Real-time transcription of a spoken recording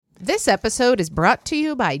This episode is brought to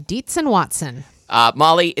you by Dietz and Watson.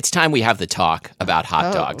 Molly, it's time we have the talk about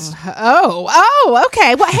hot dogs. Oh,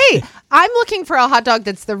 okay. Well, hey, I'm looking for a hot dog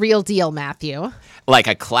that's the real deal, Matthew. Like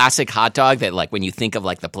a classic hot dog that, like, when you think of,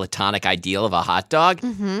 like, the platonic ideal of a hot dog,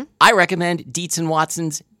 I recommend Dietz and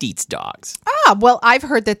Watson's Dietz Dogs. Well, I've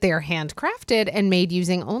heard that they're handcrafted and made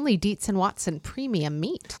using only Dietz and Watson premium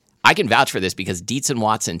meat. I can vouch for this because Dietz and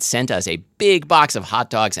Watson sent us a big box of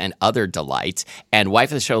hot dogs and other delights. And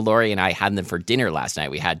wife of the show, Lori, and I had them for dinner last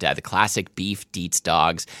night. We had the classic beef Dietz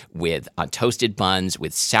dogs with toasted buns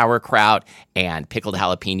with sauerkraut and pickled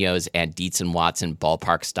jalapenos and Dietz and Watson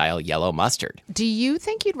ballpark-style yellow mustard. Do you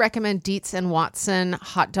think you'd recommend Dietz and Watson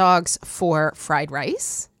hot dogs for fried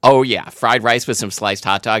rice? Oh, yeah. Fried rice with some sliced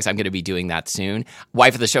hot dogs. I'm going to be doing that soon.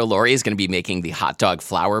 Wife of the show, Lori, is going to be making the hot dog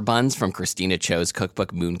flour buns from Christina Cho's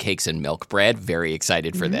cookbook, Mooncakes and Milk Bread. Very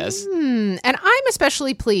excited for this. And I'm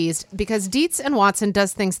especially pleased because Dietz and Watson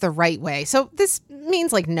does things the right way. So this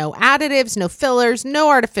means like no additives, no fillers, no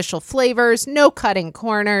artificial flavors, no cutting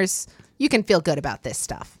corners. You can feel good about this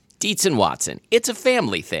stuff. Dietz and Watson. It's a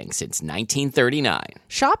family thing since 1939.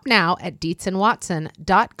 Shop now at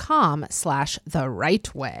dietzandwatson.com/the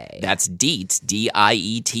right way. That's Dietz,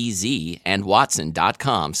 D-I-E-T-Z, and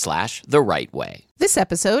Watson.com/the right way. This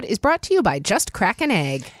episode is brought to you by Just Crack an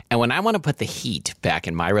Egg. And when I want to put the heat back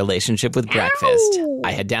in my relationship with breakfast,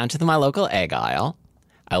 I head down to my local egg aisle.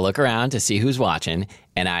 I look around to see who's watching,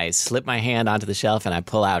 and I slip my hand onto the shelf and I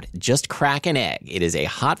pull out Just Crack an Egg. It is a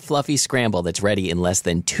hot, fluffy scramble that's ready in less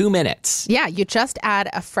than 2 minutes. Yeah, you just add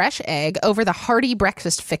a fresh egg over the hearty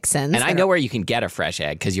breakfast fixins. And I know where you can get a fresh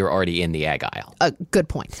egg because you're already in the egg aisle. Good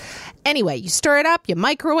point. Anyway, you stir it up, you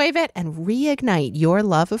microwave it, and reignite your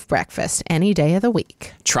love of breakfast any day of the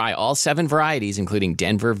week. Try all 7 varieties, including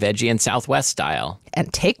Denver, Veggie, and Southwest style.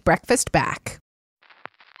 And take breakfast back.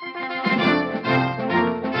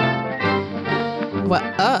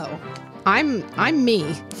 Well, I'm me.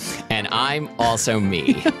 And I'm also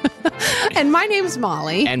me. And my name's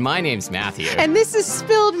Molly. And my name's Matthew. And this is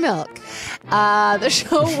Spilled Milk, the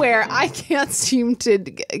show where I can't seem to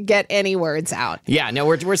get any words out. Yeah, no,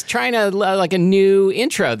 we're trying to like a new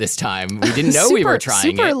intro this time. We didn't know we were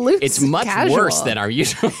trying super it. Loose, it's much casual. worse than our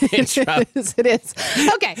usual intro. It is.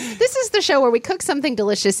 Okay, this is the show where we cook something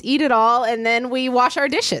delicious, eat it all, and then we wash our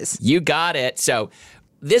dishes. You got it. So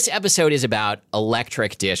this episode is about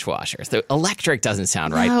electric dishwashers. The electric doesn't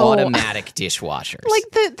sound right. No. Automatic dishwashers. Like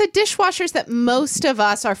the dishwashers that most of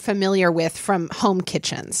us are familiar with from home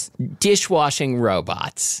kitchens. Dishwashing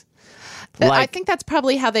robots. I think that's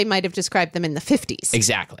probably how they might have described them in the 50s.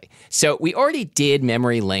 Exactly. So we already did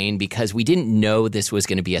Memory Lane because we didn't know this was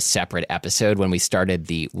going to be a separate episode when we started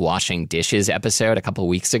the washing dishes episode a couple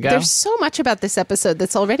weeks ago. There's so much about this episode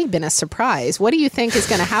that's already been a surprise. What do you think is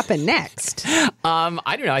going to happen next?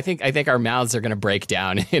 I don't know. I think our mouths are going to break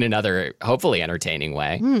down in another, hopefully entertaining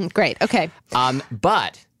way. Great. Okay.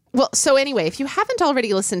 But well, so anyway, if you haven't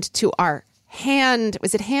already listened to our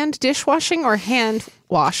was it hand dishwashing or hand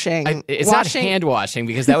washing? It's not hand washing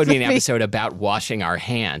because that would be an episode about washing our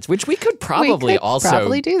hands, which we could probably do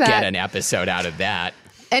that. Get an episode out of that.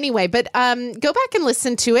 Anyway, but go back and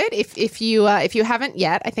listen to it if you haven't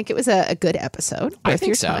yet. I think it was a good episode. I Worth think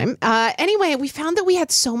your so. time. Anyway, we found that we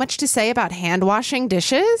had so much to say about hand washing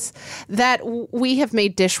dishes that we have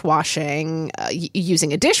made dishwashing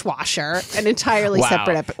using a dishwasher an entirely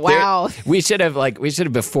separate episode. Wow. We should have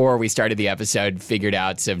before we started the episode figured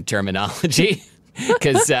out some terminology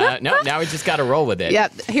because now we just got to roll with it. Yeah.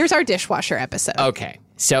 Here's our dishwasher episode. Okay.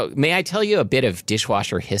 So may I tell you a bit of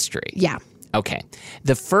dishwasher history? Yeah. Okay.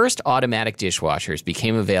 The first automatic dishwashers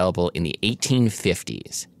became available in the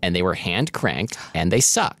 1850s, and they were hand cranked and they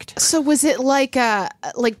sucked. So was it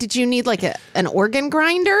did you need an organ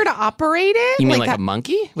grinder to operate it? You mean like a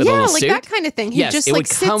monkey with a yeah, little like suit? that kind of thing. He Yes, just it would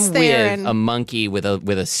sits come there with a monkey with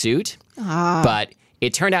a suit, but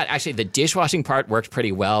it turned out actually the dishwashing part worked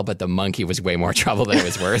pretty well, but the monkey was way more trouble than it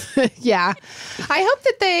was worth. Yeah. I hope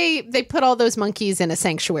that they put all those monkeys in a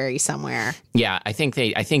sanctuary somewhere. Yeah, I think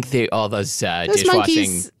all those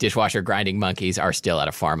dishwasher grinding monkeys are still at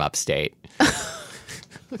a farm upstate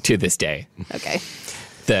to this day. Okay.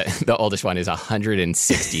 The oldest one is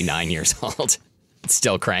 169 years old.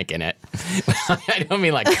 Still cranking it. I don't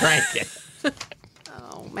mean like cranking.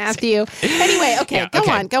 Matthew. Anyway, okay,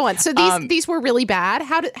 yeah, go on. So these were really bad.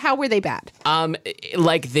 How were they bad?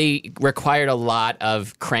 Like they required a lot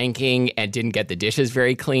of cranking and didn't get the dishes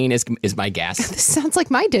very clean is my guess. This sounds like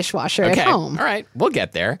my dishwasher at home. All right, we'll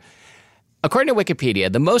get there. According to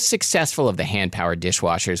Wikipedia, the most successful of the hand-powered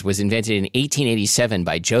dishwashers was invented in 1887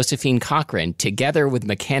 by Josephine Cochran together with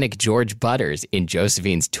mechanic George Butters in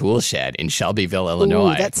Josephine's tool shed in Shelbyville,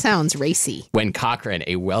 Illinois. Ooh, that sounds racy. When Cochran,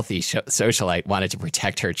 a wealthy socialite, wanted to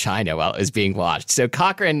protect her china while it was being washed. So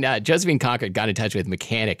Josephine Cochran got in touch with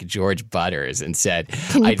mechanic George Butters and said,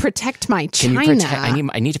 Can you protect my china?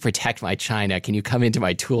 I need to protect my china. Can you come into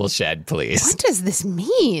my tool shed, please? What does this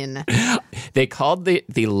mean? They called the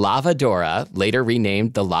Lavadora, later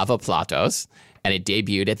renamed the Lava Platos, and it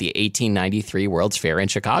debuted at the 1893 World's Fair in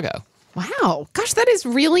Chicago. Wow. Gosh, that is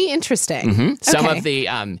really interesting. Mm-hmm.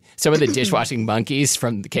 Some of the dishwashing monkeys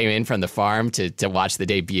came in from the farm to watch the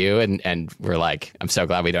debut and were like, I'm so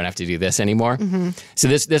glad we don't have to do this anymore. Mm-hmm. So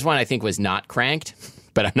this one I think was not cranked,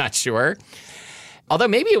 but I'm not sure. Although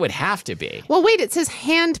maybe it would have to be. Well, wait, it says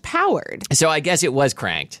hand-powered. So I guess it was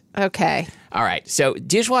cranked. Okay. All right. So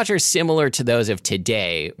dishwashers similar to those of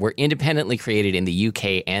today were independently created in the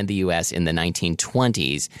UK and the US in the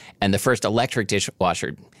 1920s. And the first electric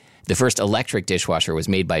dishwasher was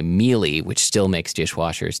made by Miele, which still makes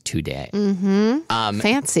dishwashers today. Mm-hmm.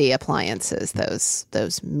 Fancy appliances,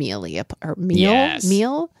 those Miele or Miele? Yes.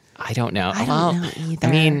 Miele? I don't know. I don't know either.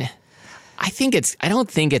 I mean, I don't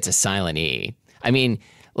think it's a silent E. I mean,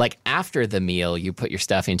 like after the meal, you put your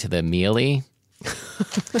stuff into the Miele.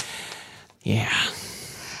 Yeah.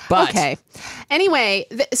 But okay. Anyway,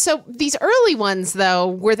 so these early ones, though,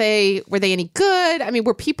 were they any good? I mean,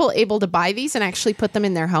 were people able to buy these and actually put them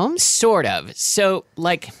in their homes? Sort of. So,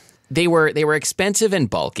 like, they were expensive and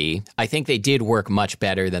bulky. I think they did work much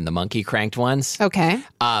better than the monkey cranked ones. Okay.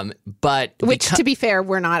 But to be fair,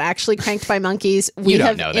 we're not actually cranked by monkeys. We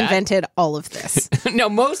have invented all of this. No,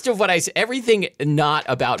 most of what everything not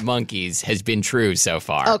about monkeys has been true so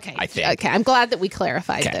far. Okay. I think. Okay. I'm glad that we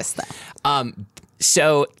clarified this, though.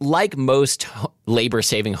 So, like most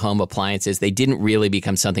labor-saving home appliances, they didn't really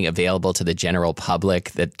become something available to the general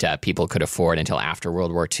public that people could afford until after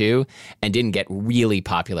World War II, and didn't get really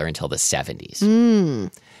popular until the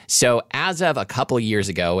 70s. So, as of a couple years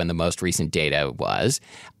ago, and the most recent data was,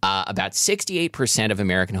 about 68% of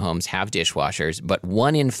American homes have dishwashers, but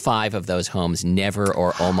 1 in 5 of those homes never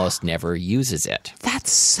or almost never uses it.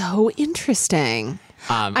 That's so interesting.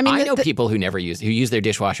 I know people who use their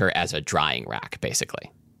dishwasher as a drying rack,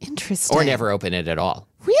 basically. Interesting. Or never open it at all.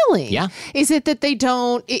 Really? Yeah. Is it that they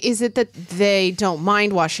don't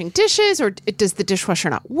mind washing dishes, or does the dishwasher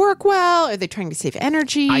not work well? Are they trying to save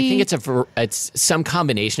energy? I think it's some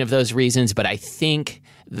combination of those reasons, but I think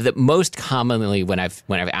that most commonly when I've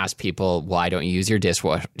asked people why don't you use your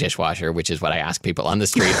dishwasher, which is what I ask people on the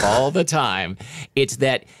street all the time, it's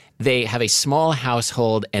that they have a small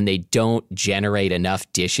household and they don't generate enough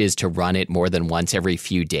dishes to run it more than once every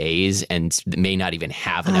few days, and may not even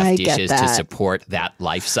have enough dishes to support that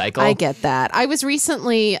life cycle. I get that. I was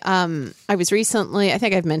recently, I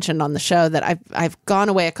think I've mentioned on the show that I've gone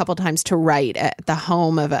away a couple times to write at the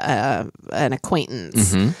home of an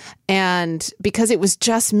acquaintance. Mm-hmm. And because it was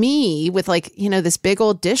just me with this big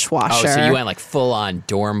old dishwasher. Oh, so you went like full on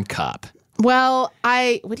dorm cup. Well,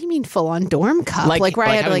 what do you mean full on dorm cup? Where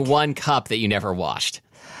I had having one cup that you never washed.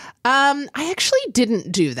 I actually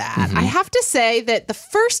didn't do that. Mm-hmm. I have to say that the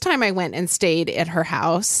first time I went and stayed at her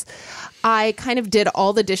house, I kind of did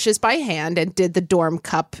all the dishes by hand and did the dorm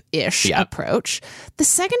cup-ish approach. The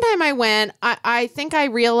second time I went, I think I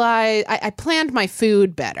realized I planned my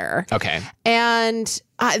food better. Okay. And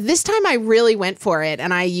this time I really went for it,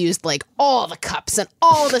 and I used all the cups and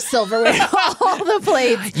all the silverware, all the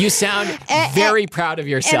plates. You sound very proud of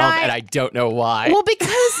yourself, and I don't know why. Well,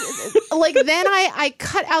 because then I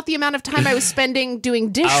cut out the amount of time I was spending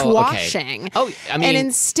doing dishwashing. And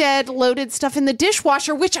instead loaded stuff in the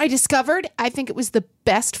dishwasher, which I discovered I think it was the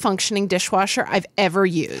best functioning dishwasher I've ever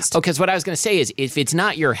used. Because what I was going to say is, if it's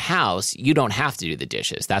not your house, you don't have to do the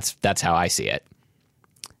dishes. That's how I see it.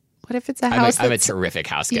 What if it's a house? I'm a terrific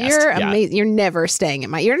house guest. You're amazing. You're never staying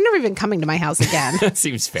you're never even coming to my house again. That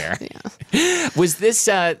seems fair. Yeah. Was this?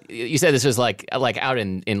 You said this was like out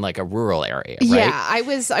in a rural area, right? Yeah, I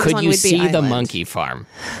was. Could on you Whidbey see Island. the monkey farm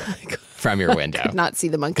from your window? I could not see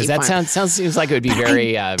the monkey farm. Because that seems like it would be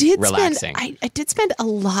very relaxing. I did spend a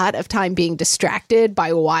lot of time being distracted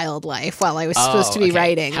by wildlife while I was supposed to be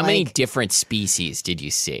writing. How many different species did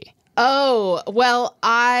you see? Oh, well,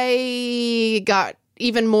 I got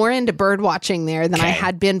even more into bird watching there than I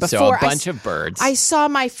had been before. So a bunch of birds. I saw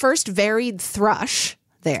my first varied thrush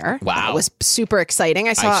there. Wow. That was super exciting.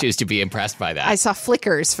 I choose to be impressed by that. I saw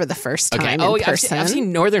flickers for the first time in person. I've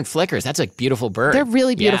seen northern flickers. That's a beautiful bird. They're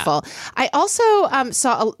really beautiful. Yeah. I also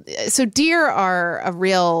saw, so deer are a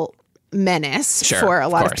real menace Sure, for a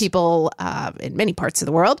lot of course. people in many parts of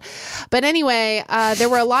the world. But anyway, there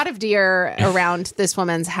were a lot of deer around this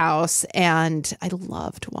woman's house, and I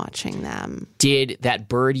loved watching them. Did that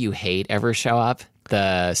bird you hate ever show up?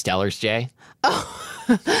 The Steller's jay?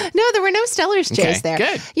 No, there were no Steller's jays Okay, there.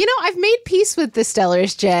 good. You know, I've made peace with the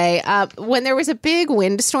Steller's jay. When there was a big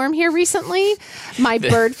windstorm here recently, my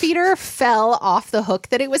bird feeder fell off the hook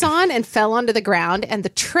that it was on and fell onto the ground, and the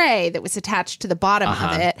tray that was attached to the bottom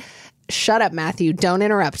of it. Shut up, Matthew. Don't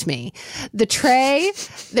interrupt me. The tray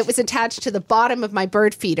that was attached to the bottom of my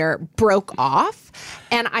bird feeder broke off,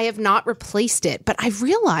 and I have not replaced it. But I've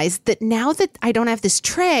realized that now that I don't have this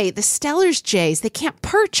tray, the Steller's jays, they can't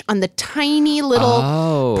perch on the tiny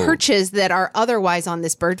little perches that are otherwise on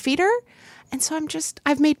this bird feeder. And so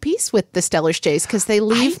I've made peace with the Steller's jays because they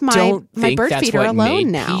leave my bird feeder what alone made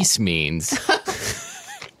now. Peace means.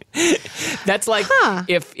 That's like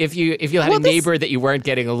if you had a neighbor that you weren't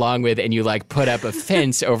getting along with, and you like put up a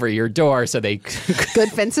fence over your door so they Good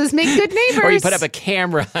fences make good neighbors. or you put up a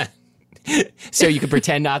camera so you could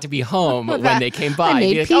pretend not to be home when they came by. I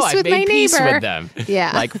made You'd be peace like, with I've made my peace neighbor. with them.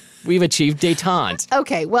 Yeah. Like we've achieved détente.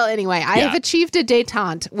 Okay, well, anyway, I Yeah. have achieved a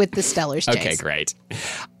détente with the Steller's jays. Okay, great.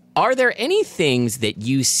 Are there any things that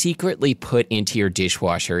you secretly put into your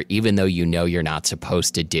dishwasher even though you know you're not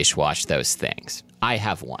supposed to dishwash those things? I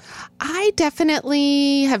have one. I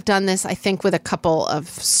definitely have done this, I think, with a couple of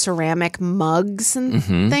ceramic mugs and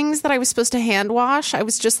things that I was supposed to hand wash. I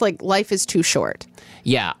was just like, life is too short.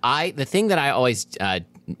 Yeah, the thing that I always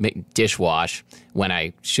dishwash when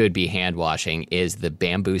I should be hand washing is the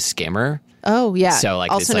bamboo skimmer. Oh, yeah. So, like,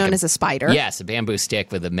 also it's like known as a spider. Yes, a bamboo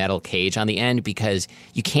stick with a metal cage on the end, because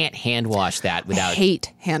you can't hand wash that without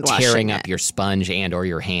hate hand washing tearing up it. your sponge and or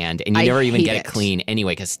your hand, and you I never even hate get it. it clean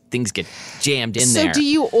anyway because things get jammed in So there. do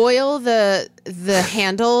you oil the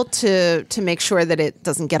handle to make sure that it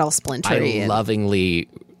doesn't get all splintery? I lovingly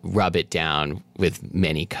rub it down with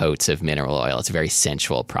many coats of mineral oil. It's a very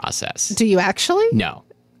sensual process. Do you actually? No.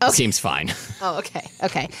 Seems fine. Oh, okay.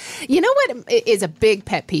 Okay. You know what is a big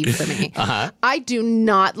pet peeve for me? I do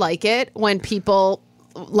not like it when people,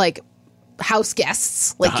 like house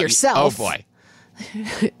guests, like yourself. Oh, boy.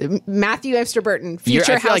 Matthew Epster Burton,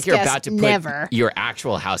 future I feel house like you're guest, about to put never your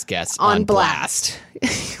actual house guests on blast.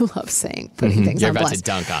 You love saying putting things You're on about blast. to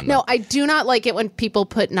dunk on them. No, I do not like it when people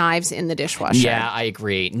put knives in the dishwasher. Yeah, I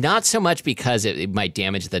agree. Not so much because it might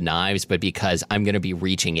damage the knives, but because I'm going to be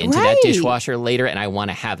reaching into that Right. dishwasher later, and I want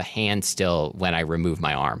to have a hand still when I remove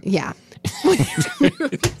my arm. Yeah.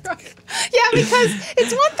 Yeah, because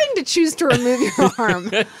it's one thing to choose to remove your arm,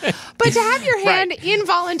 but to have your hand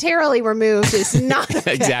involuntarily removed is not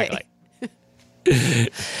okay. Exactly.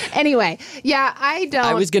 Anyway, yeah, I don't.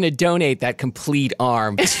 I was going to donate that complete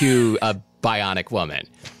arm to a bionic woman.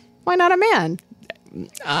 Why not a man?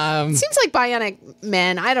 Seems like bionic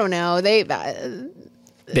men. I don't know. They don't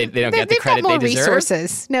get the They've credit got more they deserve.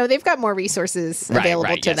 resources. No, they've got more resources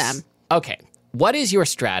available to yes. them. Okay. What is your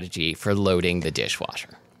strategy for loading the dishwasher?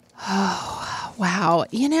 Wow.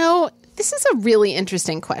 You know, this is a really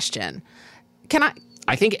interesting question. Can I?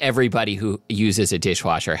 I think everybody who uses a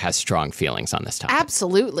dishwasher has strong feelings on this topic.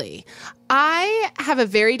 Absolutely. I have a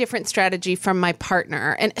very different strategy from my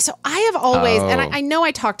partner. And so I have always, and I know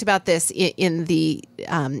I talked about this in the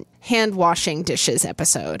hand washing dishes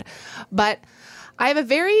episode, but I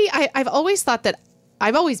have I've always thought that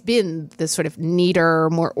I've always been the sort of neater,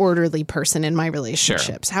 more orderly person in my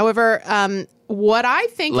relationships. Sure. However, what I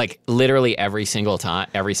think, Like literally every single time,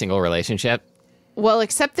 every single relationship. well,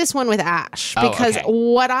 except this one with Ash, Oh, because okay.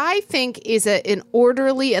 what I think is an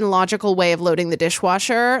orderly and logical way of loading the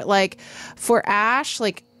dishwasher, like for Ash,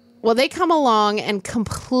 like, well, they come along and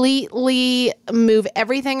completely move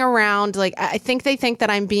everything around. Like, I think they think that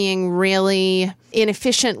I'm being really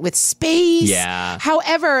inefficient with space. Yeah.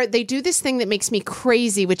 However, they do this thing that makes me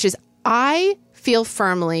crazy, which is I feel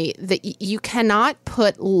firmly that you cannot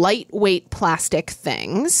put lightweight plastic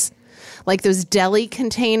things like those deli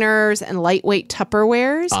containers and lightweight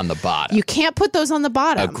Tupperwares On the bottom. You can't put those on the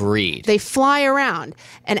bottom. Agreed. They fly around.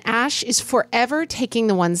 And Ash is forever taking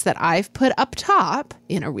the ones that I've put up top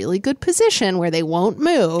in a really good position where they won't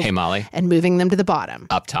move. Hey, Molly. And moving them to the bottom.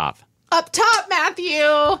 Up top. Up top,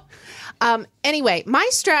 Matthew. Anyway, my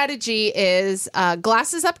strategy is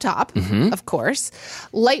glasses up top, of course,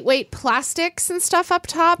 lightweight plastics and stuff up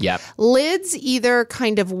top. Yep. Lids either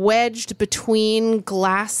kind of wedged between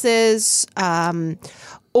glasses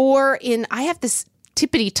or I have this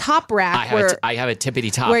tippity top rack I have a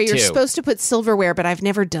tippity top where you're too. supposed to put silverware, but I've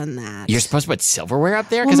never done that. You're supposed to put silverware up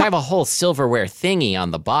there? Because I have a whole silverware thingy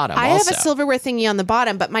on the bottom I also. have a silverware thingy on the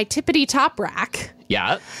bottom, but my tippity top rack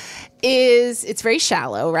Yeah. it's very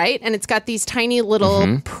shallow, right? And it's got these tiny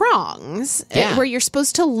little prongs where you're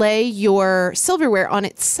supposed to lay your silverware on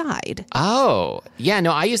its side. Oh, yeah.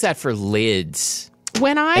 No, I use that for lids.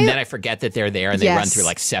 And then I forget that they're there, and they run through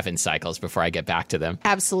like 7 cycles before I get back to them.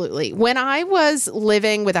 Absolutely. When I was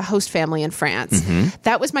living with a host family in France,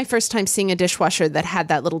 that was my first time seeing a dishwasher that had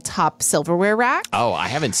that little top silverware rack. Oh, I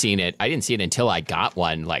haven't seen it. I didn't see it until I got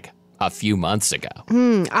one like a few months ago.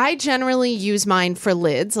 I generally use mine for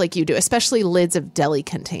lids like you do, especially lids of deli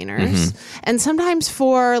containers. And sometimes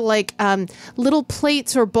for like little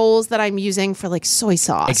plates or bowls that I'm using for like soy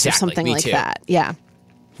sauce or something like that. Yeah.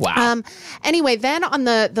 Wow. Anyway, then on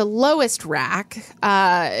the lowest rack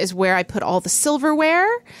is where I put all the silverware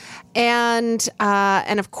and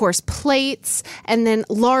of course plates, and then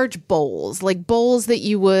large bowls, like bowls that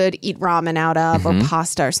you would eat ramen out of or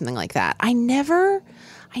pasta or something like that. I never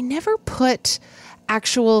put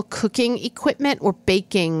actual cooking equipment or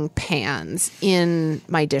baking pans in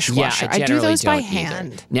my dishwasher. Yeah, I do those by don't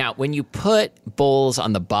hand. Either. Now, when you put bowls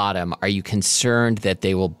on the bottom, are you concerned that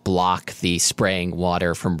they will block the spraying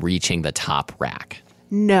water from reaching the top rack?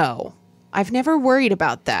 No. I've never worried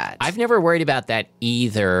about that. I've never worried about that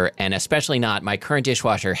either, and especially not. My current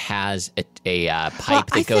dishwasher has a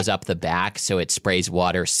pipe that goes up the back, so it sprays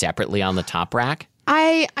water separately on the top rack.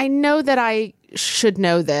 I know that I should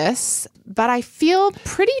know this, but I feel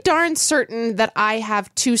pretty darn certain that I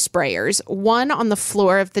have 2 sprayers, one on the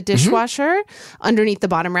floor of the dishwasher underneath the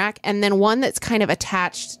bottom rack, and then one that's kind of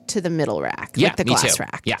attached to the middle rack, like the glass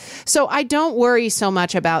rack. Yeah. So I don't worry so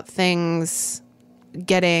much about things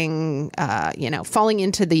getting, falling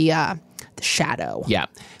into the shadow. Yeah.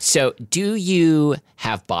 So do you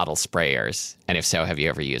have bottle sprayers? And if so, have you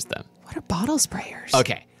ever used them? What are bottle sprayers?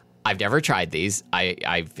 Okay. I've never tried these.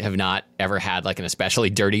 I have not ever had like an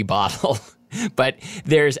especially dirty bottle. But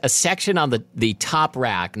there's a section on the top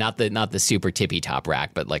rack, not the super tippy top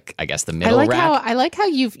rack, but like I guess the middle rack. I like how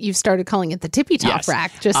you've started calling it the tippy top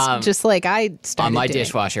rack, just like I started on my doing.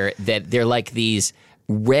 dishwasher. That they're like these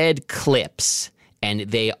red clips. And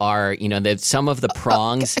they are, some of the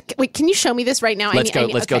prongs. Wait, can you show me this right now? Let's go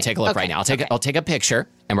take a look right now. I'll take a picture,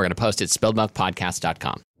 and we're going to post it at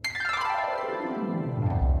spilledmilkpodcast.com.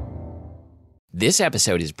 This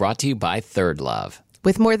episode is brought to you by Third Love.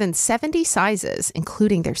 With more than 70 sizes,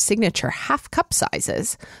 including their signature half-cup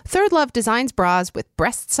sizes, Third Love designs bras with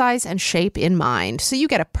breast size and shape in mind, so you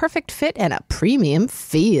get a perfect fit and a premium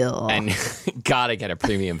feel. And gotta get a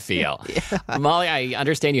premium feel. Molly, I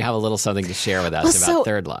understand you have a little something to share with us about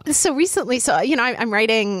Third Love. So recently, I'm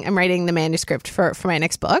writing the manuscript for my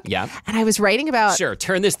next book. Yeah. And I was writing about... Sure,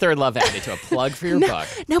 turn this Third Love ad into a plug for your book.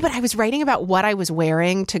 No, but I was writing about what I was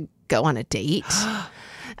wearing to go on a date.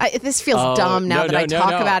 This feels dumb now that I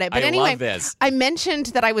talk about it. But anyway, I mentioned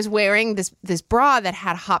that I was wearing this bra that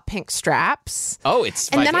had hot pink straps. Oh, it's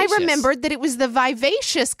And vivacious. then I remembered that it was the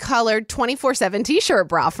vivacious colored 24/7 t-shirt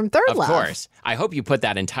bra from Third Love. Of course. I hope you put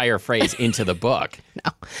that entire phrase into the book.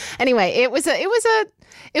 No. Anyway, it was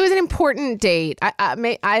an important date.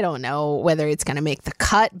 I don't know whether it's going to make the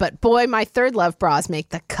cut, but boy, my Third Love bras make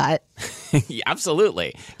the cut. Yeah,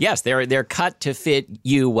 absolutely. Yes, they're cut to fit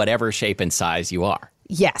you whatever shape and size you are.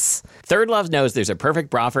 Yes. Third Love knows there's a perfect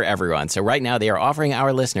bra for everyone, so right now they are offering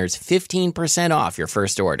our listeners 15% off your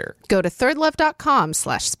first order. Go to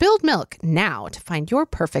thirdlove.com/spilledmilk now to find your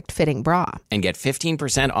perfect fitting bra. And get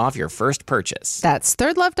 15% off your first purchase. That's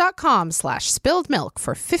thirdlove.com/spilledmilk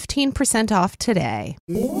for 15% off today.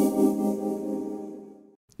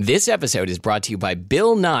 This episode is brought to you by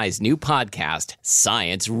Bill Nye's new podcast,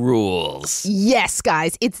 Science Rules. Yes,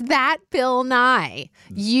 guys, it's that Bill Nye.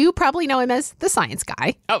 You probably know him as the science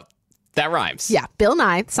guy. Oh, that rhymes. Yeah, Bill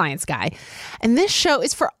Nye, the science guy. And this show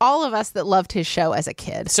is for all of us that loved his show as a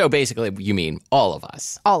kid. So basically, you mean all of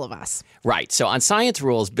us. All of us. Right. So on Science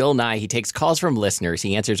Rules, Bill Nye, he takes calls from listeners.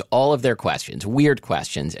 He answers all of their questions, weird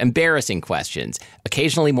questions, embarrassing questions,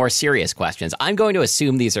 occasionally more serious questions. I'm going to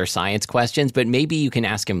assume these are science questions, but maybe you can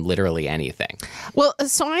ask him literally anything. Well,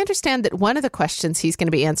 so I understand that one of the questions he's going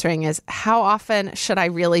to be answering is, how often should I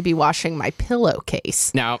really be washing my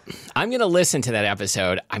pillowcase? Now, I'm going to listen to that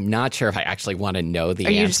episode. I'm not sure if I actually want to know the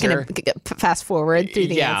answer. Are you just going to fast forward through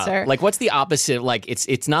the answer? Like, what's the opposite? Like,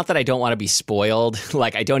 it's not that I don't want to be spoiled.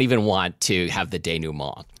 Like, I don't even want to have the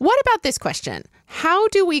denouement. What about this question? How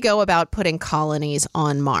do we go about putting colonies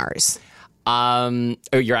on Mars? Oh,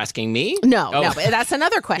 you're asking me? No, Oh. but that's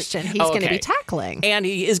another question he's going to okay. be tackling. And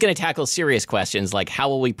he is going to tackle serious questions like how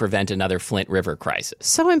will we prevent another Flint River crisis?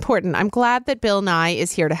 So important. I'm glad that Bill Nye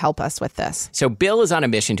is here to help us with this. So Bill is on a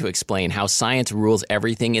mission to explain how science rules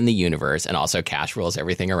everything in the universe and also cash rules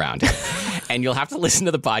everything around it. And you'll have to listen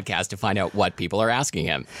to the podcast to find out what people are asking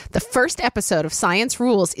him. The first episode of Science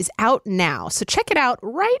Rules is out now, so check it out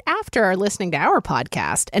right after listening to our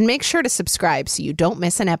podcast and make sure to subscribe so you don't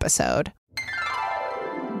miss an episode.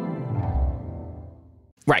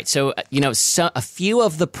 Right. So, a few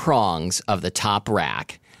of the prongs of the top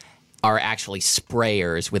rack are actually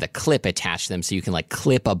sprayers with a clip attached to them. So you can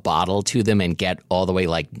clip a bottle to them and get all the way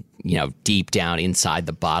deep down inside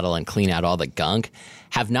the bottle and clean out all the gunk.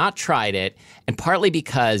 Have not tried it. And partly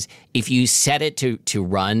because if you set it to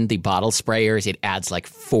run the bottle sprayers, it adds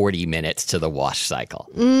 40 minutes to the wash cycle.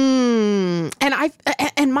 And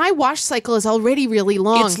my wash cycle is already really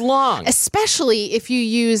long. It's long. Especially if you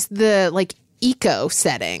use the eco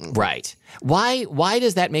setting. Right. Why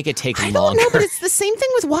does that make it take longer? I don't know, but it's the same thing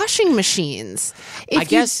with washing machines.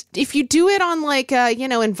 If you do it on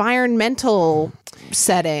environmental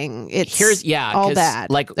setting, it's all bad.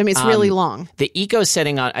 It's really long. The eco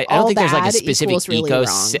setting on I don't think there's a specific really eco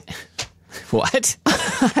What?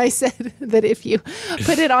 I said that if you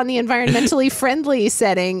put it on the environmentally friendly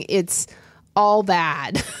setting, it's all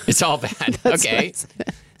bad. It's all bad. Okay.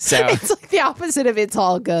 So it's the opposite of it's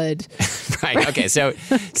all good. Right. Okay. So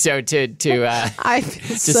to I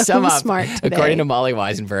feel to so sum up, smart today. According to Molly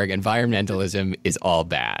Weisenberg, environmentalism is all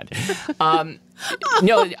bad.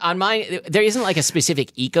 No, on mine there isn't a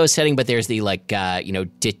specific eco setting, but there's the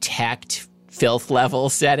detect filth level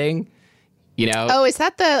setting. Oh, is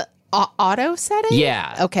that the auto setting?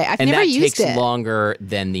 Yeah. Okay, I've never used it. And that takes longer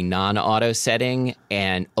than the non-auto setting,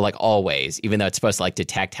 and always, even though it's supposed to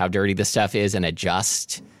detect how dirty the stuff is and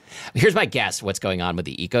adjust. Here's my guess what's going on with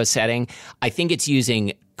the eco setting. I think it's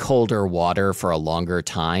using colder water for a longer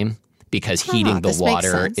time because heating the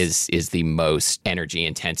water is the most energy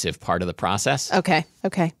intensive part of the process. Okay.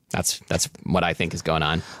 That's what I think is going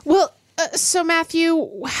on. Well, so Matthew,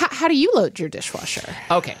 how do you load your dishwasher?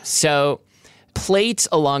 Okay, so plates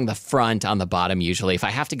along the front on the bottom usually. If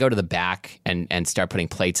I have to go to the back and start putting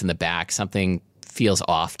plates in the back, something feels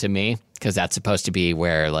off to me because that's supposed to be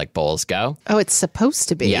where bowls go. Oh, it's supposed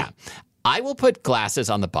to be. Yeah. I will put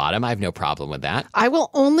glasses on the bottom. I have no problem with that. I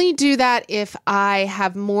will only do that if I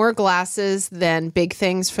have more glasses than big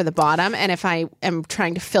things for the bottom and if I am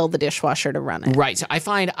trying to fill the dishwasher to run it. Right. So I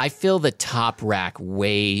find I fill the top rack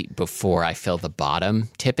way before I fill the bottom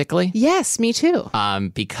typically. Yes, me too.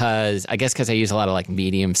 Because I use a lot of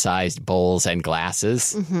medium-sized bowls and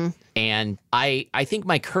glasses. Mm-hmm. And I think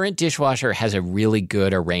my current dishwasher has a really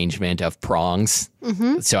good arrangement of prongs,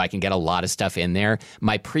 so I can get a lot of stuff in there.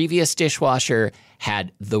 My previous dishwasher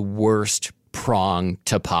had the worst prong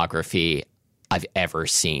topography I've ever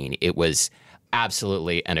seen. It was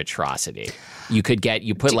absolutely an atrocity. You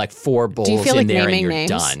put 4 bowls in there and you're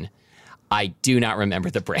done. I do not remember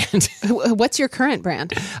the brand. What's your current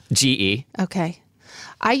brand? GE. Okay.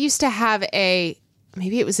 I used to have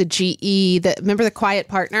maybe it was a GE. Remember the Quiet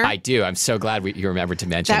Partner? I do. I'm so glad you remembered to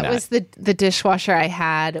mention that. That was the dishwasher I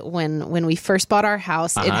had when we first bought our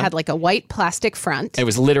house. It had a white plastic front. It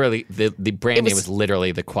was literally, the brand name was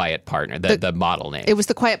literally the Quiet Partner, the model name. It was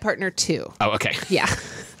the Quiet Partner 2. Oh, okay. Yeah.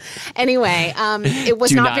 Anyway, it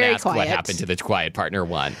was not very quiet. What happened to the Quiet Partner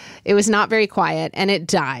 1? It was not very quiet, and it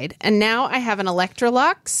died. And now I have an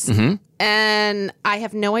Electrolux, and I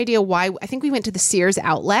have no idea why. I think we went to the Sears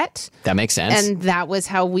outlet. That makes sense. And that was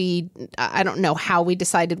how I don't know how we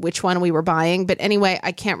decided which one we were buying. But anyway,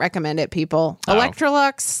 I can't recommend it, people. Oh.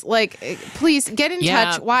 Electrolux, please get in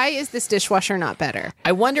touch. Why is this dishwasher not better?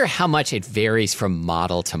 I wonder how much it varies from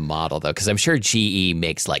model to model, though, because I'm sure GE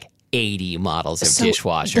makes 80 models of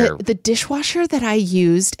dishwasher. The dishwasher that I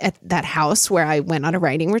used at that house where I went on a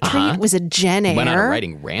writing retreat was a Gen Air. Went on a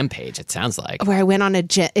writing rampage, it sounds like. Where I went on a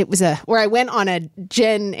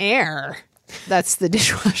Gen Air. That's the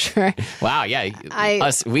dishwasher. Wow, yeah.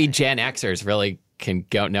 We Gen Xers really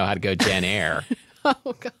know how to go Gen Air. Oh,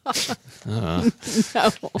 God. No.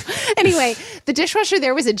 Anyway, the dishwasher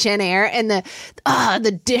there was a Gen Air, and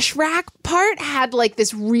the dish rack part had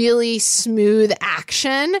this really smooth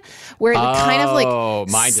action where it would kind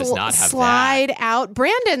of mine does not have slide out.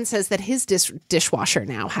 Brandon says that his dishwasher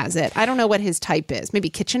now has it. I don't know what his type is.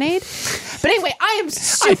 Maybe KitchenAid? But anyway, I am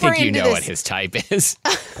super into this. I think you know what his type is.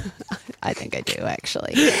 I think I do,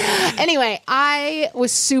 actually. Anyway, I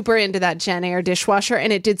was super into that Gen Air dishwasher,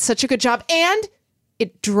 and it did such a good job. And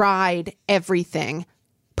it dried everything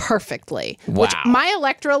perfectly. Wow. Which my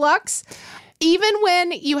Electrolux, Even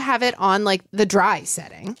when you have it on like the dry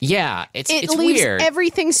setting. Yeah, It it's leaves weird.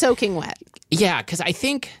 everything soaking wet. Yeah, because I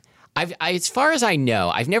think as far as I know,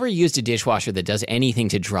 I've never used a dishwasher that does anything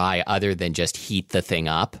to dry other than just heat the thing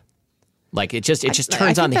up. Like it just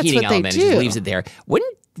turns on the that's heating what they element and just do. leaves it there.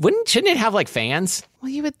 Shouldn't it have like fans? Well,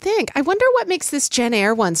 you would think. I wonder what makes this Jen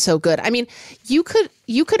Air one so good. I mean, you could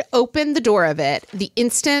open the door of it the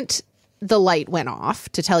instant the light went off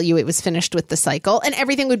to tell you it was finished with the cycle, and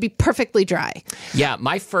everything would be perfectly dry. Yeah,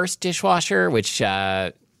 my first dishwasher, which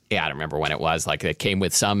I don't remember when it was, like it came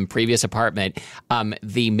with some previous apartment,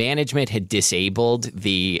 the management had disabled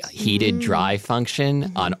the heated dry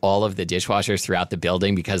function on all of the dishwashers throughout the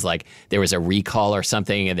building because like there was a recall or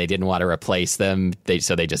something and they didn't want to replace them.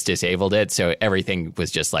 So they just disabled it. So everything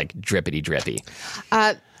was just like drippity drippy.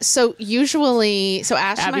 So usually,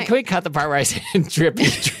 Ash and Abby, I, can we cut the part where I said drippy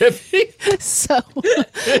drippy? so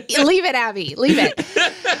leave it, Abby, leave it.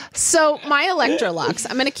 So my Electrolux,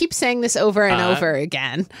 I'm going to keep saying this over and over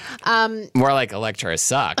again. More like Electra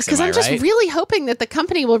sucks. Because am I I'm just right? really hoping that the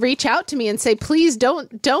company will reach out to me and say, please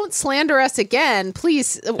don't slander us again.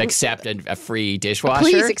 Please Accept a free dishwasher.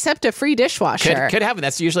 Please accept a free dishwasher. Could happen.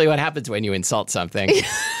 That's usually what happens when you insult something.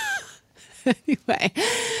 Anyway,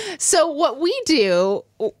 so what we do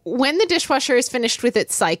when the dishwasher is finished with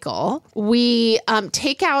its cycle, we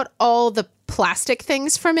take out all the plastic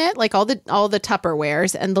things from it, like all the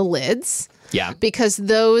Tupperwares and the lids. Yeah. Because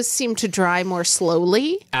those seem to dry more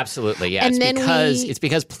slowly. Absolutely. Yeah. And It's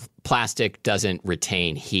because plastic doesn't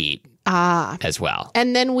retain heat. As well.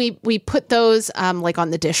 And then we put those like on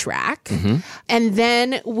the dish rack. And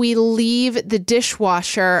then we leave the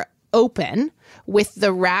dishwasher open with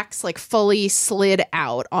the racks like fully slid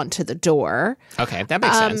out onto the door. Okay, that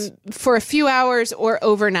makes sense. For a few hours or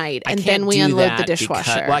overnight, and then we unload the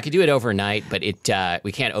dishwasher. I could do it overnight, but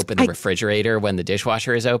we can't open the refrigerator when the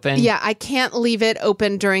dishwasher is open. Yeah, I can't leave it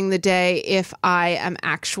open during the day if I am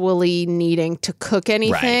actually needing to cook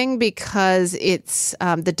anything because it's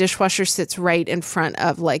the dishwasher sits right in front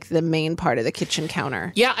of like the main part of the kitchen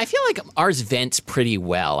counter. Yeah, I feel like ours vents pretty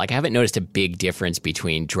well. Like I haven't noticed a big difference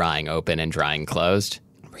between drying open and drying closed.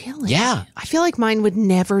 Really? Yeah. I feel like mine would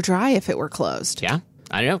never dry if it were closed. Yeah.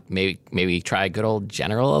 I don't know. Maybe try good old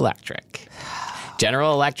General Electric.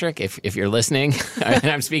 General Electric, if you're listening, and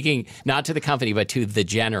I'm speaking not to the company, but to the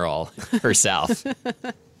General herself.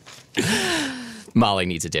 Molly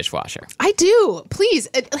needs a dishwasher. I do. Please.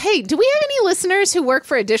 Hey, do we have any listeners who work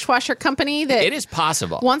for a dishwasher company that It is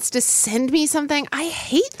possible. wants to send me something? I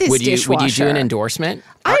hate this Would dishwasher. you do an endorsement?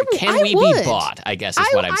 I Can we would. be bought, I guess is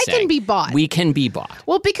what I'm I saying. can be bought. We can be bought.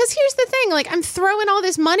 Well, because here's the thing. Like, I'm throwing all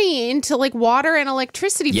this money into, like, water and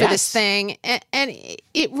electricity for Yes. this thing. And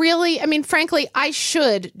it really, I mean, frankly, I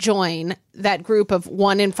should join that group of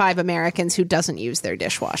 1 in 5 Americans who doesn't use their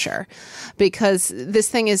dishwasher because this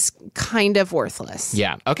thing is kind of worthless.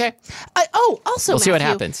 Yeah. Okay. Also, We'll see what Matthew,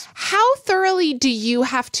 happens. How thoroughly do you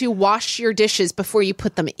have to wash your dishes before you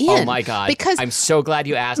put them in? Oh, my God. Because I'm so glad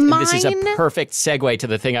you asked. And this is a mine- perfect segue to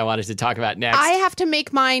the thing I wanted to talk about next. I have to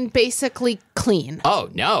make mine basically clean Oh,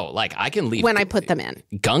 no. Like, I can leave when I put them in.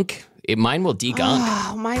 gunk. Mine will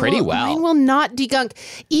degunk Mine pretty will, well. Mine will not degunk.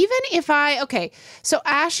 Even if so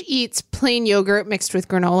Ash eats plain yogurt mixed with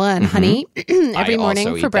granola and honey every I morning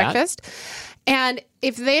also for eat that. breakfast. And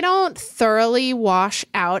if they don't thoroughly wash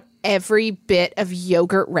out every bit of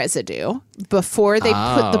yogurt residue before they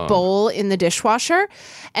put the bowl in the dishwasher,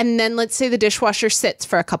 and then let's say the dishwasher sits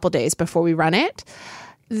for a couple days before we run it,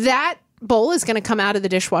 that bowl is going to come out of the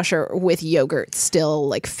dishwasher with yogurt still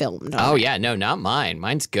like filmed on Oh, it. yeah. No, not mine.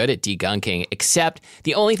 Mine's good at degunking, except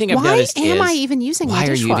the only thing I've Why noticed is... am I even using the Why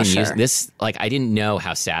are you even dishwasher? using this? Like, I didn't know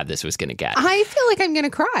how sad this was going to get. I feel like I'm going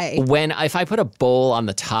to cry. If I put a bowl on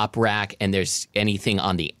the top rack and there's anything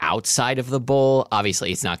on the outside of the bowl,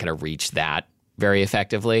 obviously it's not going to reach that very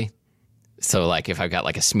effectively. So, like, if I've got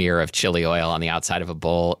like a smear of chili oil on the outside of a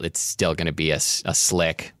bowl, it's still going to be a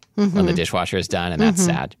slick when the dishwasher is done, and that's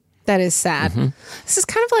sad. That is sad. This is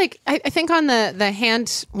kind of like, I think on the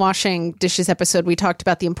hand washing dishes episode, we talked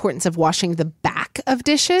about the importance of washing the back of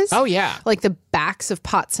dishes. Oh, yeah. Like the backs of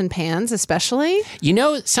pots and pans, especially. You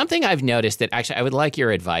know, something I've noticed that actually I would like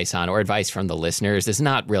your advice on, or advice from the listeners. This is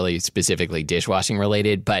not really specifically dishwashing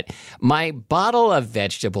related, but my bottle of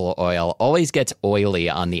vegetable oil always gets oily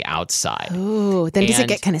on the outside. Ooh, then does it And-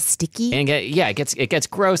 get kind of sticky? And it gets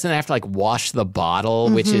gross, and I have to like wash the bottle,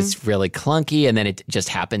 which is really clunky, and then it just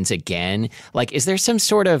happens again. Like, is there some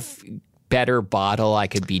sort of better bottle I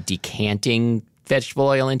could be decanting vegetable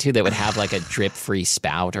oil into that would have like a drip-free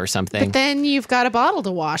spout or something? But then you've got a bottle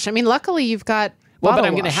to wash. I mean, luckily you've got Well, but bottle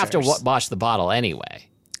I'm going to have to washers. wash the bottle anyway.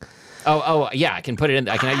 Yeah, I can put it in.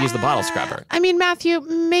 I can use the bottle scrubber. I mean, Matthew,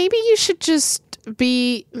 maybe you should just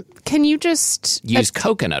can you just use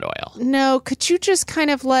coconut oil? No, could you just kind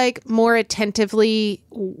of like more attentively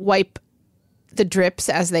wipe the drips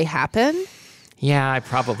as they happen? Yeah, I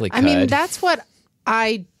probably could. I mean, that's what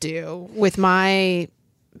I do with my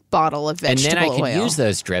bottle of vegetable oil. And then I can use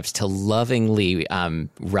those drips to lovingly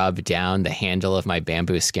rub down the handle of my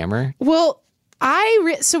bamboo skimmer. Well,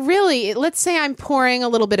 so really, let's say I'm pouring a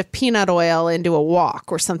little bit of peanut oil into a wok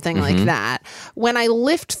or something like that. When I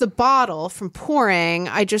lift the bottle from pouring,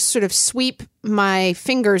 I just sort of sweep my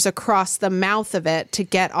fingers across the mouth of it to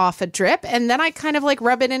get off a drip. And then I kind of like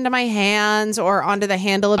rub it into my hands or onto the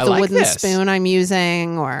handle of the wooden spoon I'm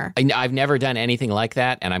using. Or I've never done anything like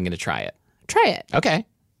that, and I'm going to try it. Try it. Okay.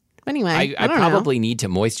 Anyway, I probably need to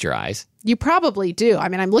moisturize. You probably do. I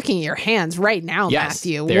mean, I'm looking at your hands right now, yes,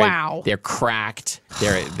 Matthew. Wow, they're cracked.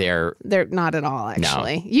 They're not at all.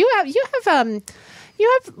 Actually, no. you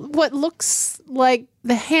have what looks like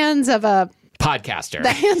the hands of a podcaster.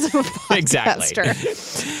 The hands of a podcaster.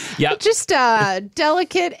 Exactly. Yep. Just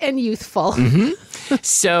delicate and youthful.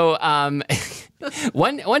 So,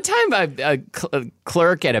 one time a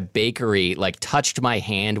clerk at a bakery like touched my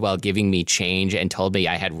hand while giving me change and told me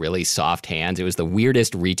I had really soft hands. It was the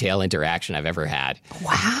weirdest retail interaction I've ever had.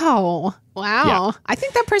 Wow. Yeah. I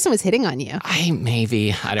think that person was hitting on you. I don't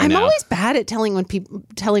know. I'm always bad at telling when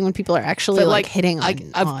people are actually like hitting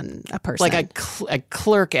on a person. Like a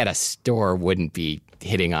clerk at a store wouldn't be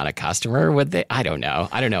hitting on a customer, would they? I don't know.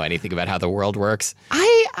 I don't know anything about how the world works.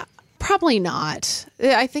 Probably not.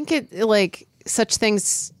 I think such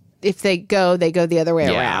things, if they go the other way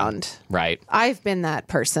around. Right. I've been that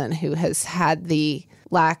person who has had the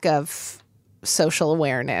lack of social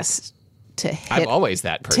awareness to hit. I'm always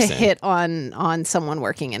that person. To hit on someone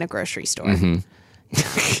working in a grocery store.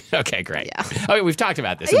 Okay, great. Yeah. Okay, we've talked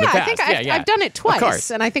about this in the past. I think I've done it twice,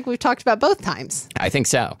 and I think we've talked about both times. I think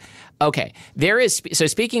so. Okay. So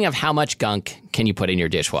speaking of how much gunk can you put in your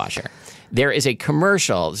dishwasher, there is a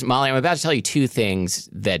commercial. Molly, I'm about to tell you two things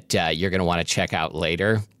that you're going to want to check out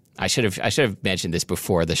later. I should have mentioned this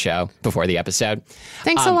before the episode.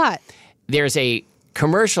 Thanks a lot. There's a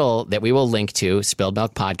commercial that we will link to,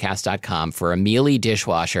 spilledmilkpodcast.com, for a Miele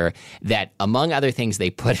dishwasher that, among other things, they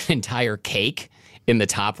put an entire cake in the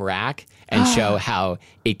top rack and show how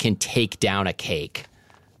it can take down a cake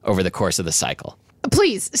over the course of the cycle.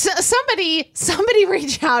 Please, somebody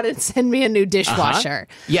reach out and send me a new dishwasher.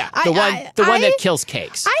 Yeah, the one that kills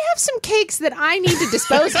cakes. I have some cakes that I need to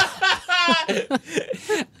dispose of.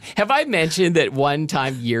 Have I mentioned that one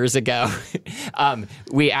time years ago,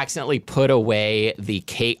 we accidentally put away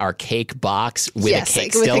our cake box with a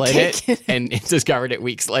cake still in it, and discovered it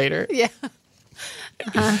weeks later? Yeah.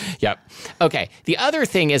 Yep. Okay. The other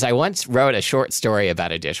thing is, I once wrote a short story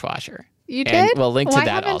about a dishwasher. You did? And we'll link to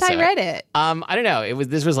that also. Why haven't I read it? I don't know.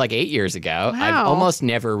 This was like 8 years ago. Wow. I've almost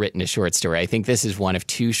never written a short story. I think this is one of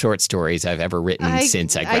 2 short stories I've ever written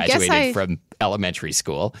since I graduated from elementary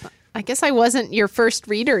school. I guess I wasn't your first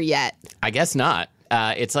reader yet. I guess not.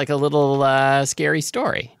 It's like a little scary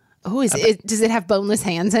story. Oh, does it have boneless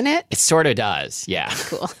hands in it? It sort of does. Yeah.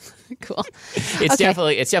 Cool. It's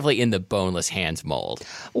definitely in the boneless hands mold.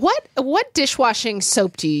 What dishwashing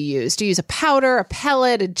soap do you use? Do you use a powder, a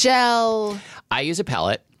pellet, a gel? I use a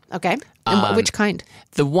pellet. Okay. And which kind?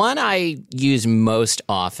 The one I use most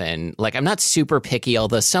often, like I'm not super picky,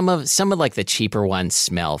 although some of like the cheaper ones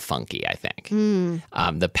smell funky, I think.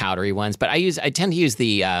 The powdery ones, but I tend to use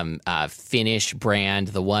the Finish brand,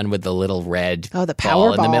 the one with the little red the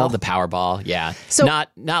ball Powerball in the middle, the Powerball. Yeah. So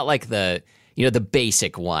not like the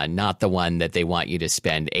basic one, not the one that they want you to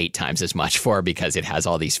spend 8 times as much for because it has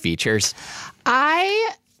all these features.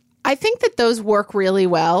 I think that those work really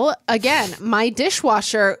well. Again, my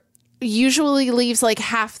dishwasher usually leaves like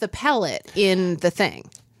half the pellet in the thing.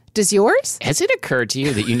 Does yours? Has it occurred to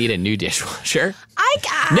you that you need a new dishwasher?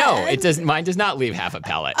 No, it doesn't. Mine does not leave half a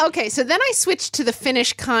pellet. Okay, so then I switched to the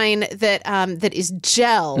Finish kind that is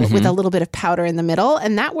gel with a little bit of powder in the middle,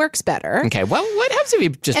 and that works better. Okay, well, what happens if you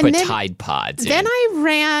just put Tide Pods in? Then I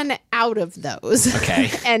ran out of those.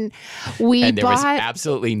 Okay. and there was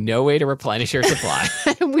absolutely no way to replenish your supply.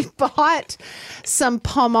 And we bought some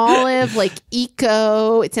Palmolive, like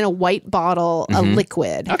Eco. It's in a white bottle, a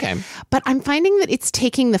liquid. Okay. But I'm finding that it's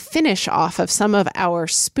taking the finish off of some of our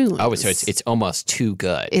spoons. Oh, so it's almost too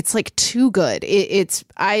good. It's like too good.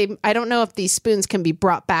 I don't know if these spoons can be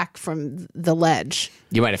brought back from the ledge.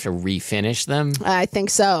 You might have to refinish them. I think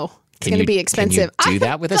so. It's going to be expensive. Can you do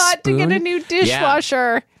that with a spoon? I thought to get a new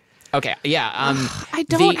dishwasher. Yeah. Okay. Yeah. I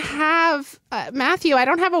don't have Matthew. I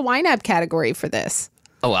don't have a YNAB category for this.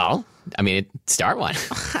 Oh, well, I mean, start one.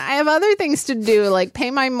 I have other things to do, like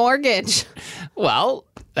pay my mortgage. Well,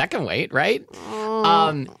 that can wait, right?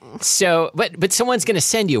 But someone's going to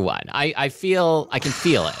send you one. I can feel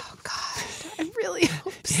it. Oh, God, I really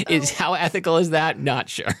hope so. How ethical is that? Not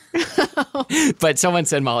sure. But someone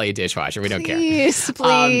send Molly a dishwasher. We don't care.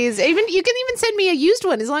 Please. Even you can even send me a used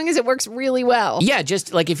one as long as it works really well. Yeah,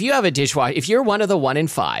 just like if you have a dishwasher, if you're one of the 1 in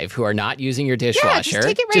 5 who are not using your dishwasher, just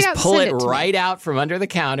take it right out and pull send it it to right out from under the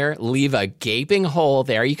counter, leave a gaping hole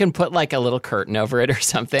there. You can put like a little curtain over it or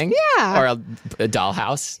something. Yeah. Or a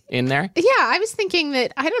dollhouse in there. Yeah, I was thinking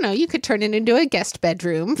that, I don't know, you could turn it into a guest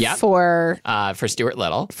bedroom Yep. for Stuart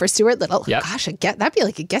Little. Stuart Little. Yep. Gosh, that'd be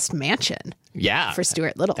like a guest mansion Yeah. for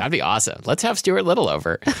Stuart Little. That'd be awesome. Let's have Stuart Little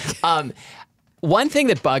over. One thing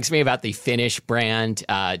that bugs me about the Finish brand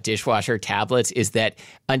dishwasher tablets is that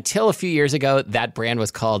until a few years ago, that brand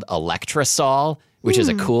was called Electrosol, which is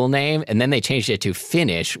a cool name, and then they changed it to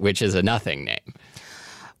Finish, which is a nothing name.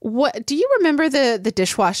 What do you remember the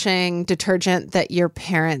dishwashing detergent that your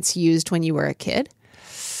parents used when you were a kid?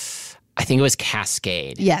 I think it was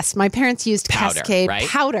Cascade. Yes, my parents used Powder, Cascade right?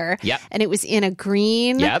 powder. Yep. And it was in a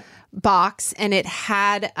green Yep. box, and it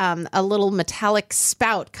had a little metallic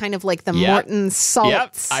spout, kind of like the Yep. Morton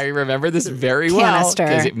salts. Yep, I remember this very well Canister.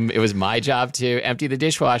 because it was my job to empty the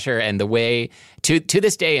dishwasher, and the way to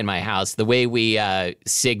this day in my house, the way we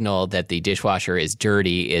signal that the dishwasher is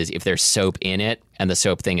dirty is if there's soap in it and the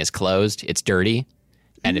soap thing is closed, it's dirty,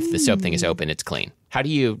 and if the soap thing is open, it's clean. How do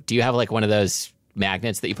you have like one of those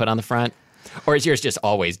magnets that you put on the front, or is yours just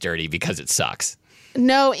always dirty because it sucks?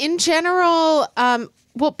 No, in general,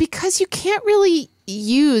 well, because you can't really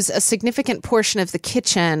use a significant portion of the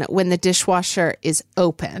kitchen when the dishwasher is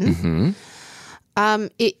open. Mm-hmm.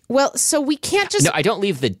 So we can't just. No, I don't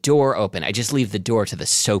leave the door open. I just leave the door to the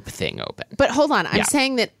soap thing open. But hold on, I'm Yeah.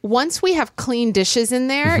 saying that once we have clean dishes in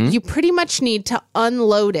there, you pretty much need to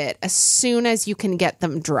unload it as soon as you can get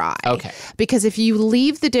them dry. Okay. Because if you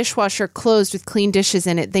leave the dishwasher closed with clean dishes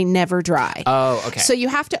in it, they never dry. Oh, okay. So you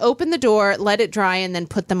have to open the door, let it dry, and then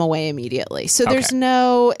put them away immediately. So there's Okay.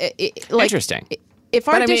 no Interesting. If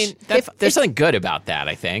our But I dish, mean, if, there's something good about that,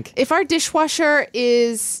 I think. if our dishwasher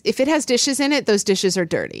if it has dishes in it, those dishes are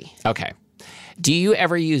dirty. Okay. Do you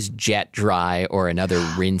ever use Jet Dry or another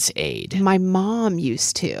rinse aid? My mom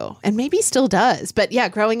used to, and maybe still does. But yeah,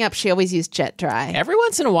 growing up, she always used Jet Dry. Every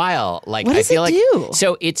once in a while, like What I does feel it like do?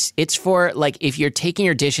 so it's for like if you're taking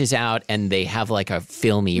your dishes out and they have like a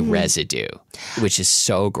filmy residue, which is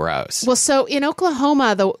so gross. Well, so in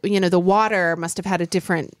Oklahoma, the water must have had a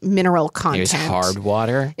different mineral It content. was hard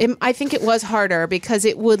water. I think it was harder because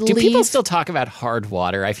it would Do leave. people still talk about hard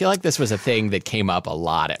water? I feel like this was a thing that came up a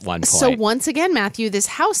lot at one point. So once again, Matthew, this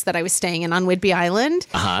house that I was staying in on Whidbey Island,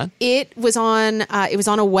 it was on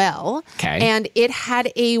a well, Okay. and it had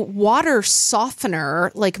a water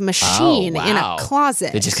softener like machine in a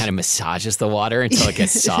closet. It just kind of massages the water until it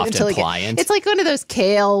gets soft Until and it pliant. It's like one of those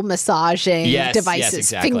kale massaging Yes, devices,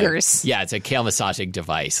 exactly. fingers. Yeah, it's a kale massaging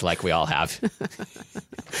device like we all have.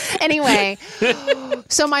 Anyway,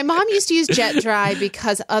 so my mom used to use Jet Dry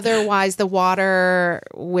because otherwise the water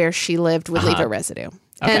where she lived would leave a residue.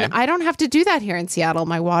 Okay. And I don't have to do that here in Seattle.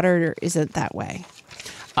 My water isn't that way.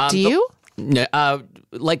 Do you? No,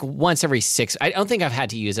 like once every 6. I don't think I've had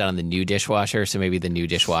to use it on the new dishwasher, so maybe the new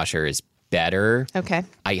dishwasher is better. Okay.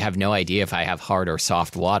 I have no idea if I have hard or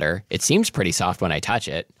soft water. It seems pretty soft when I touch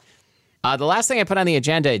it. The last thing I put on the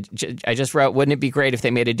agenda, I just wrote, wouldn't it be great if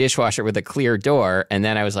they made a dishwasher with a clear door? And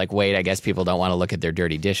then I was like, wait, I guess people don't want to look at their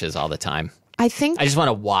dirty dishes all the time. I think I just want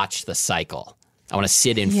to watch the cycle. I want to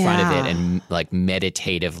sit in front of it and like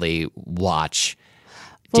meditatively watch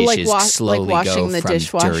dishes slowly washing go the from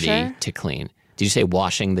dishwasher? dirty to clean. Did you say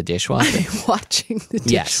washing the dishwasher? watching the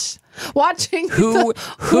dish. Yes. Watching Who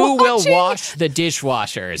will watching- wash the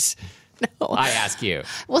dishwashers? No. I ask you.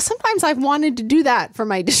 Well, sometimes I've wanted to do that for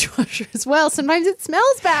my dishwasher as well. Sometimes it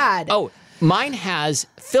smells bad. Oh, mine has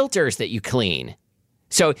filters that you clean.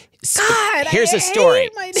 So God, here's I a story.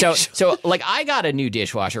 hate my So like I got a new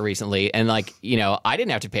dishwasher recently, and like I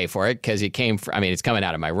didn't have to pay for it because it came. It's coming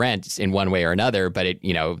out of my rent in one way or another. But it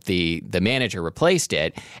the manager replaced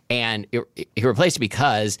it, and he replaced it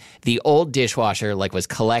because the old dishwasher like was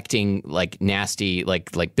collecting like nasty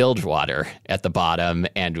like bilge water at the bottom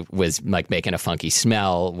and was like making a funky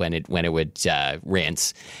smell when it would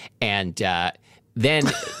rinse, and then.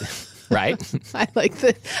 Right? I like how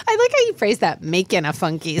you phrase that, making a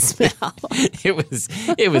funky smell.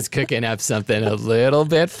 It was cooking up something a little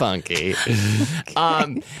bit funky.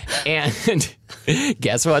 Okay. And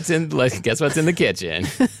guess what's in the kitchen?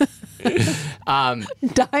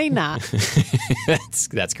 Dinah.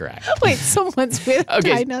 That's correct. Wait, someone's with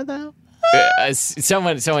Okay. Dinah, though?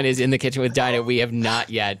 Someone is in the kitchen with Dinah. We have not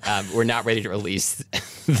yet. We're not ready to release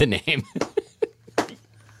the name.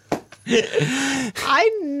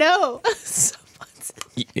 I know. Someone's...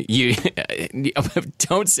 You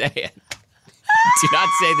don't say it. Do not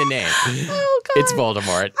say the name. Oh, God. It's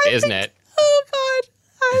Voldemort, isn't it? Oh, God.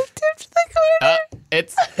 I've tipped the corner.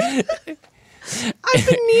 It's. I've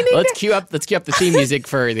been needing Let's cue up the theme music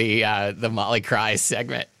for the Molly Cries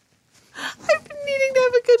segment. I've been needing to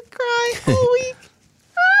have a good cry all week.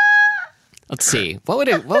 Let's see. What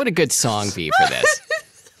would a good song be for this?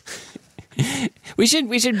 We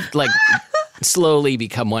should like slowly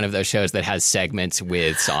become one of those shows that has segments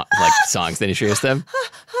with songs that introduce them.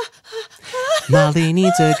 Molly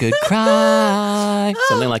needs a good cry.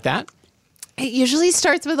 Something like that. It usually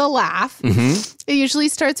starts with a laugh. Mm-hmm. It usually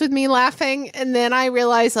starts with me laughing, and then I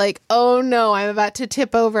realize, like, oh no, I'm about to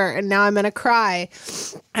tip over, and now I'm going to cry.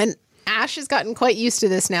 And Ash has gotten quite used to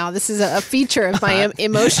this now. This is a feature of my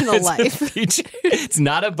emotional life. It's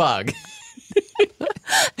not a bug.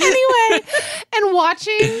 Anyway, and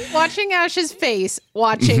watching Ash's face,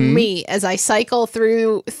 watching me as I cycle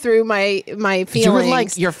through my feelings. You were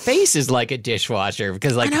like, your face is like a dishwasher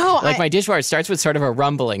because my dishwasher starts with sort of a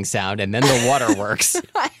rumbling sound and then the water works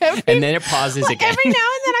and then it pauses again. Every now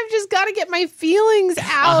and then I've just got to get my feelings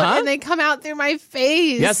out and they come out through my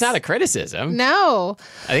face. Yeah, it's not a criticism. No.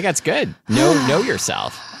 I think that's good. Know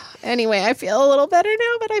yourself. Anyway, I feel a little better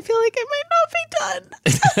now, but I feel like it might not be done.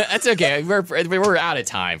 That's okay. We're out of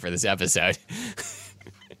time for this episode.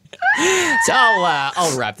 So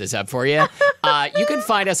I'll wrap this up for you. You can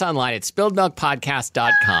find us online at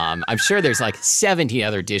spilledmilkpodcast.com. I'm sure there's like 17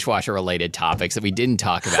 other dishwasher-related topics that we didn't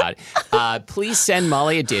talk about. Please send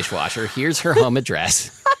Molly a dishwasher. Here's her home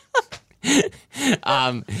address.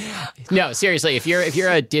 No, seriously, if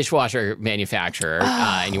you're a dishwasher manufacturer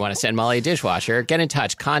and you want to send Molly a dishwasher, get in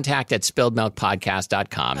touch. Contact at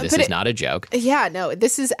spilledmilkpodcast.com. This is not a joke. Yeah, no,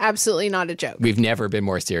 this is absolutely not a joke. We've never been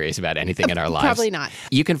more serious about anything in our lives. Probably not.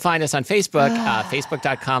 You can find us on Facebook,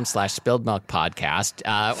 facebook.com/spilledmilkpodcast.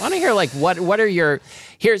 I want to hear what are your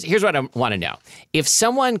here's what I want to know. If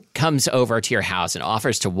someone comes over to your house and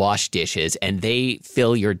offers to wash dishes and they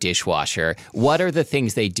fill your dishwasher, what are the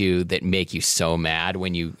things they do that make you so mad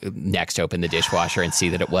when you next open the dishwasher and see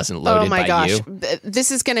that it wasn't loaded by you? Oh my gosh.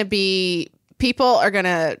 This is going to be, people are going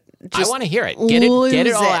to I want to hear it. Get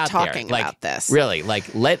it all out talking there. About this. Really,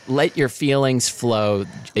 let your feelings flow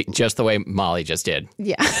just the way Molly just did.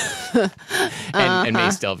 Yeah. and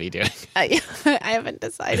may still be doing. I haven't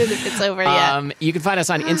decided if it's over yet. You can find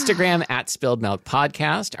us on Instagram at Spilled Milk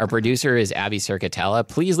Podcast. Our producer is Abby Circatella.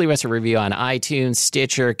 Please leave us a review on iTunes,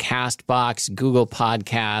 Stitcher, CastBox, Google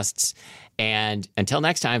Podcasts. And until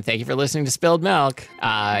next time, thank you for listening to Spilled Milk.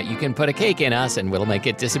 You can put a cake in us and we'll make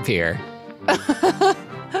it disappear.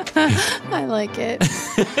 I like it.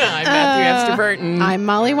 I'm Matthew Epster Burton. I'm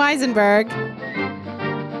Molly Weisenberg.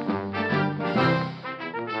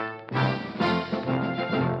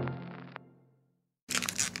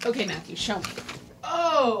 Okay, Matthew, show me.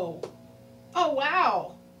 Oh,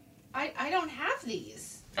 wow. I don't have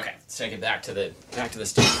these. Okay, let's take it back to the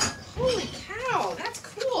studio. Holy cow, that's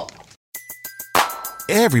cool.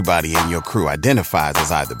 Everybody in your crew identifies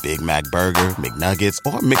as either Big Mac Burger, McNuggets,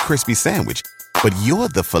 or McCrispy Sandwich. But you're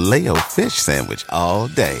the Filet-O-Fish Sandwich all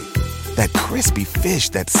day. That crispy fish,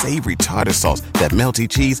 that savory tartar sauce, that melty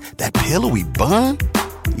cheese, that pillowy bun.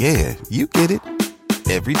 Yeah, you get it.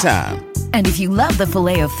 Every time. And if you love the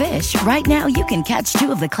Filet-O-Fish, right now you can catch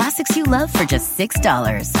two of the classics you love for just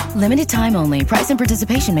 $6. Limited time only. Price and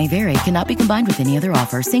participation may vary. Cannot be combined with any other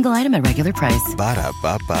offer. Single item at regular price.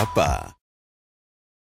 Ba-da-ba-ba-ba.